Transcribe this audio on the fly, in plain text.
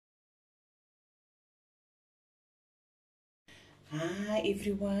Hi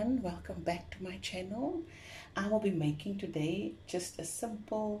everyone, welcome back to my channel. I will be making today just a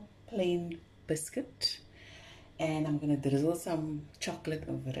simple plain biscuit, and I'm going to drizzle some chocolate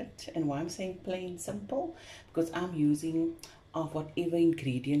over it. And why I'm saying plain simple, because I'm using of whatever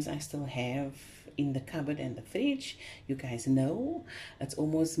ingredients I still have in the cupboard and the fridge. You guys know it's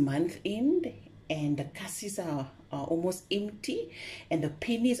almost month end and the cassies are almost empty and the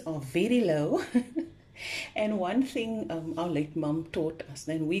pennies are very low. And one thing our late mom taught us,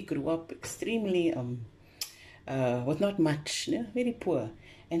 then we grew up extremely with not much, very poor,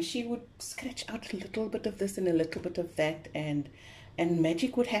 and she would scratch out a little bit of this and a little bit of that, and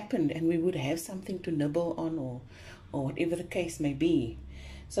magic would happen, and we would have something to nibble on, or whatever the case may be.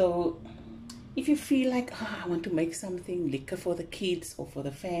 So if you feel like, I want to make something liquor for the kids or for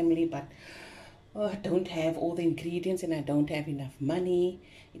the family, but I don't have all the ingredients and I don't have enough money,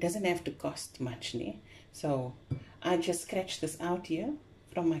 it doesn't have to cost much, so I just scratch this out here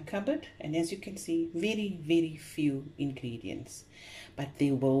from my cupboard, and as you can see, very few ingredients, but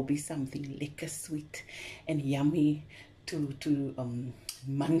there will be something liquor, sweet and yummy to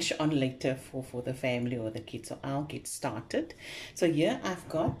munch on later for the family or the kids. So I'll get started. So here I've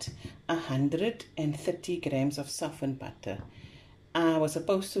got 130 grams of softened butter. I was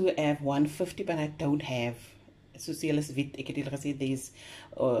supposed to have 150, but I don't have. So there's it's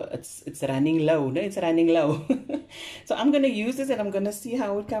running low. No, it's running low. So I'm going to use this and I'm going to see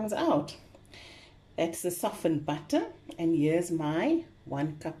how it comes out. That's the softened butter, and here's my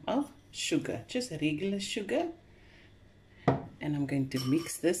 1 cup of sugar, just regular sugar, and I'm going to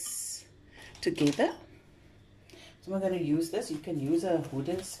mix this together. So I'm going to use this. You can use a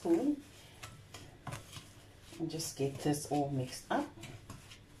wooden spoon and just get this all mixed up.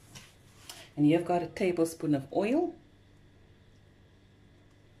 And you've got a tablespoon of oil.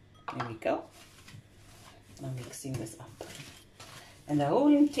 There we go. I'm mixing this up. And the whole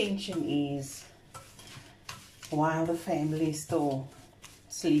intention is, while the family is still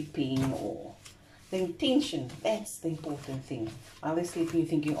sleeping, or the intention, that's the important thing. While they're sleeping, you're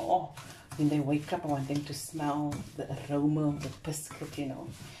thinking, oh, when they wake up, I want them to smell the aroma of the biscuit,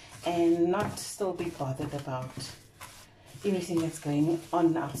 and not still be bothered about everything that's going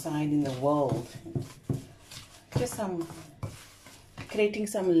on outside in the world. Just creating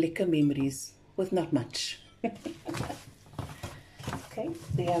some liquor memories with not much. Okay,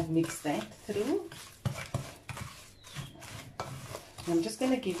 there I've mixed that through. I'm just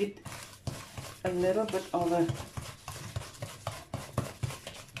going to give it a little bit of a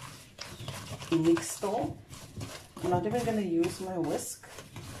mix stir. I'm not even going to use my whisk.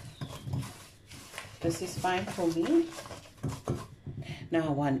 This is fine for me.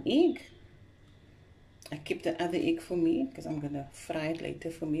 Now 1 egg. I keep the other egg for me because I'm going to fry it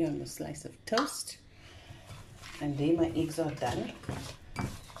later for me on a slice of toast. And there my eggs are done.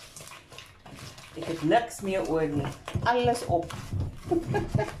 Ek het niks meer oor nie. Alles op. And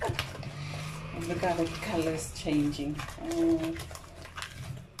look how the color is changing.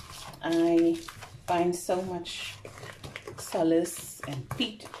 I find so much solace and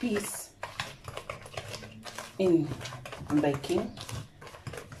peace in baking.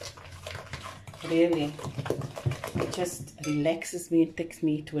 Really, it just relaxes me and takes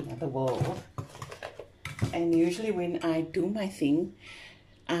me to another world. And usually when I do my thing,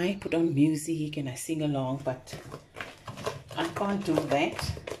 I put on music and I sing along, but I can't do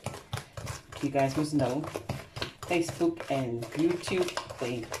that. You guys must know, Facebook and YouTube,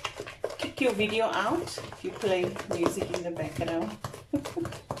 they kick your video out if you play music in the background.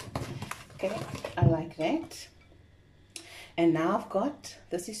 Okay, I like that. And now I've got,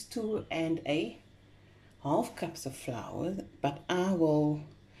 this is 2 1/2 cups of flour, but I will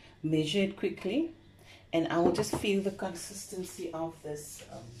measure it quickly, and I will just feel the consistency of this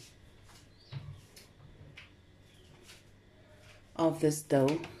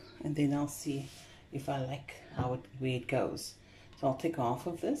dough, and then I'll see if I like where it goes. So I'll take half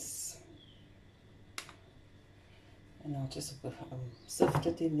of this, and I'll just sift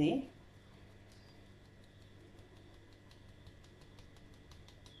it in there.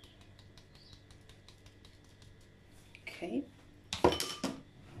 Okay,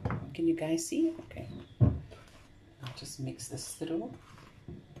 can you guys see? Okay, I'll just mix this through.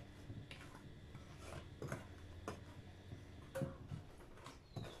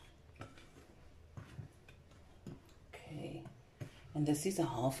 Okay, and this is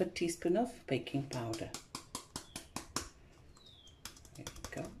 1/2 teaspoon of baking powder. There we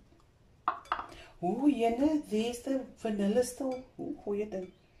go. Oh, Jenna, there's the vanilla still. Oh, gooi it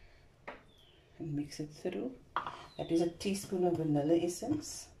in and mix it through. That is a teaspoon of vanilla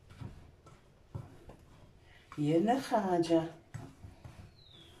essence. Jene gaja.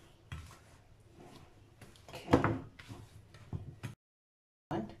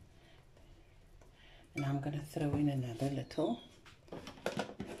 I'm going to throw in another little.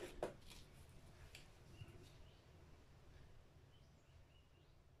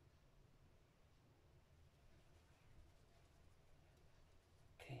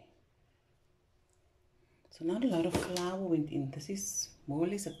 Okay. So not a lot of flour went in. This is more or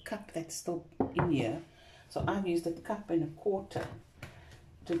less a cup that's still in here. So I've used a cup and a quarter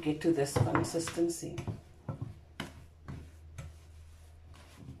to get to this consistency.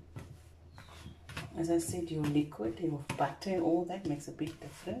 As I said, your liquid, your butter and all that makes a big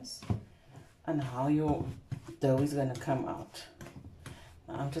difference on how your dough is going to come out.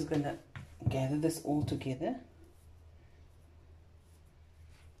 Now I'm just going to gather this all together.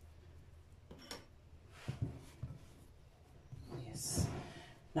 Yes.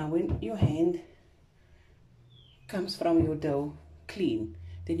 Now when your hand comes from your dough clean,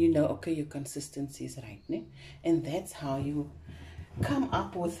 then you know, okay, your consistency is right, né? And that's how you come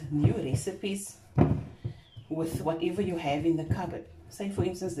up with new recipes with whatever you have in the cupboard. Say for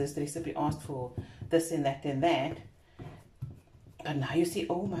instance, this recipe asked for this and that and that, but now you see,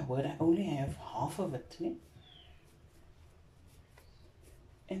 oh my word, I only have half of it, né?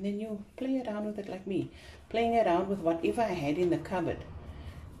 And then you play around with it like me, playing around with whatever I had in the cupboard.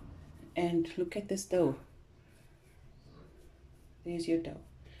 And look at this dough. There's your dough.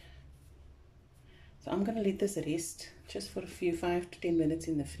 So I'm going to let this rest just for a few 5 to 10 minutes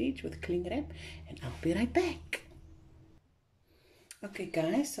in the fridge with cling wrap, and I'll be right back. Okay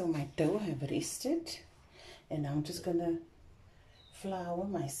guys, so my dough have rested, and I'm just going to flour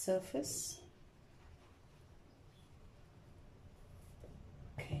my surface.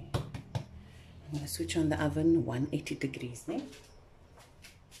 Okay, I'm going to switch on the oven 180 degrees now.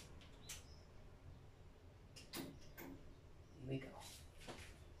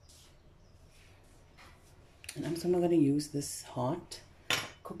 And I'm still not going to use this hot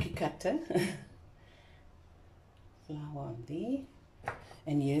cookie cutter. Flour on there.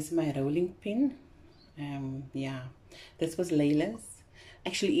 And here's my rolling pin. Yeah, this was Layla's.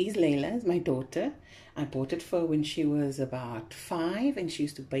 Actually is Layla's, my daughter. I bought it for when she was about 5 and she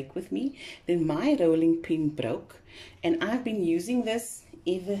used to bake with me. Then my rolling pin broke and I've been using this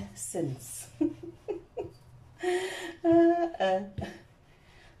ever since.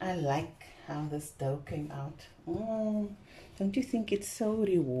 I like how this dough came out. Don't you think it's so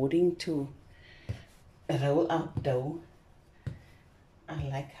rewarding to roll out dough? I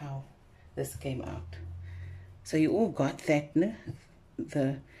like how this came out. So you all got that, no?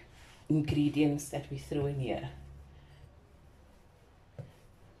 The ingredients that we threw in here.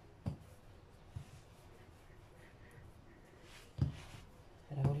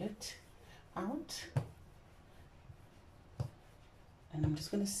 Roll it out. And I'm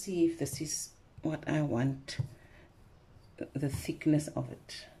just going to see if this is what I want, the thickness of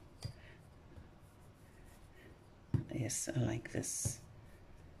it. Yes, I like this.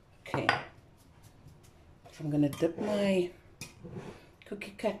 Okay. So I'm going to dip my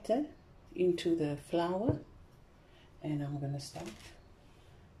cookie cutter into the flour and I'm going to start.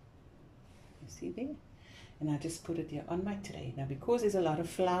 You see there? And I just put it here on my tray. Now because there's a lot of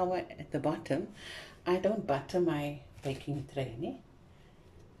flour at the bottom, I don't butter my baking tray, né?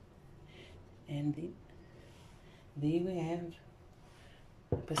 And then there we have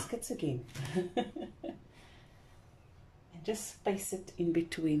biscuits again. And just space it in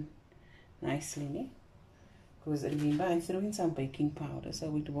between nicely, né? Because remember I threw in some baking powder,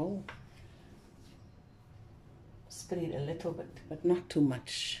 so it will spread a little bit, but not too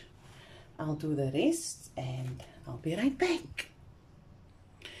much. I'll do the rest and I'll be right back.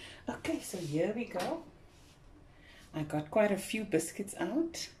 Okay, so here we go. I got quite a few biscuits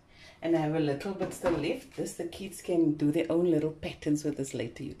out. And I have a little bit still left. This, the kids can do their own little patterns with this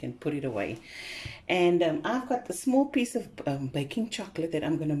later. You can put it away. And I've got the small piece of baking chocolate that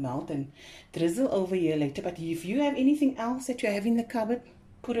I'm going to melt and drizzle over here later. But if you have anything else that you have in the cupboard,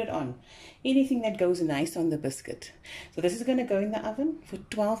 put it on. Anything that goes nice on the biscuit. So this is going to go in the oven for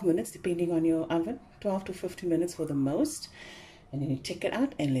 12 minutes, depending on your oven. 12 to 15 minutes for the most. And then you take it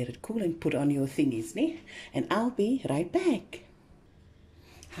out and let it cool and put on your thingies, né? And I'll be right back.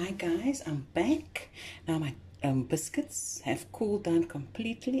 Hi guys, I'm back. Now my biscuits have cooled down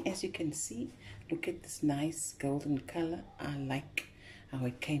completely, as you can see. Look at this nice golden color. I like how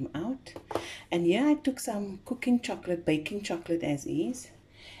it came out. And here I took some cooking chocolate, baking chocolate as is,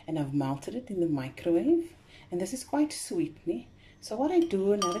 and I've melted it in the microwave. And this is quite sweet, né? So what I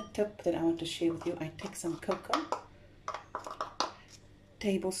do, another tip that I want to share with you, I take some cocoa,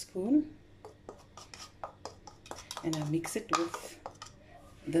 tablespoon, and I mix it with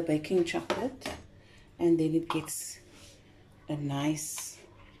the baking chocolate, and then it gets a nice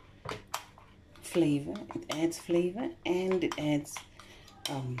flavor. It adds flavor and it adds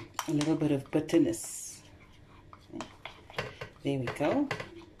a little bit of bitterness. There we go.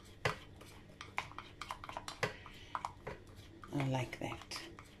 I like that.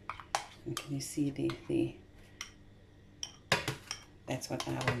 And can you see the that's what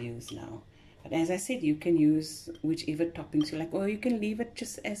I will use now. But as I said, you can use whichever toppings you like, or you can leave it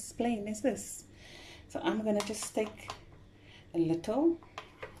just as plain as this. So I'm gonna just take a little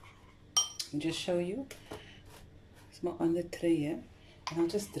and just show you. It's more on the tray here, and I'll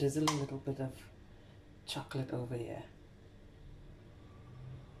just drizzle a little bit of chocolate over here.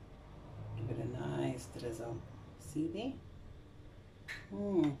 Give it a nice drizzle. See there?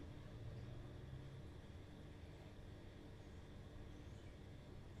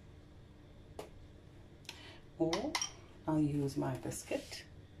 Or I'll use my biscuit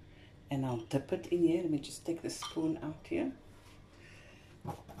and I'll dip it in here. Let me just take the spoon out here.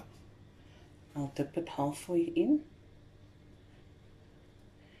 I'll dip it halfway in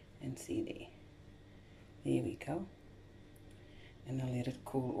and see there. There we go. And I'll let it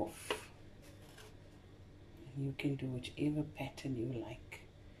cool off. And you can do whichever pattern you like.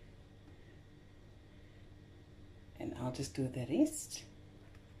 And I'll just do the rest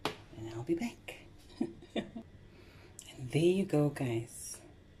and I'll be back. And there you go, guys.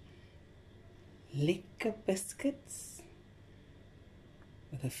 Lekker biscuits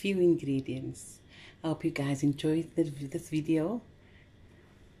with a few ingredients. I hope you guys enjoyed this video,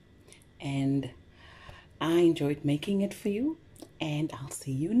 and I enjoyed making it for you, and I'll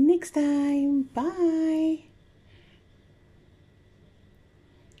see you next time. Bye.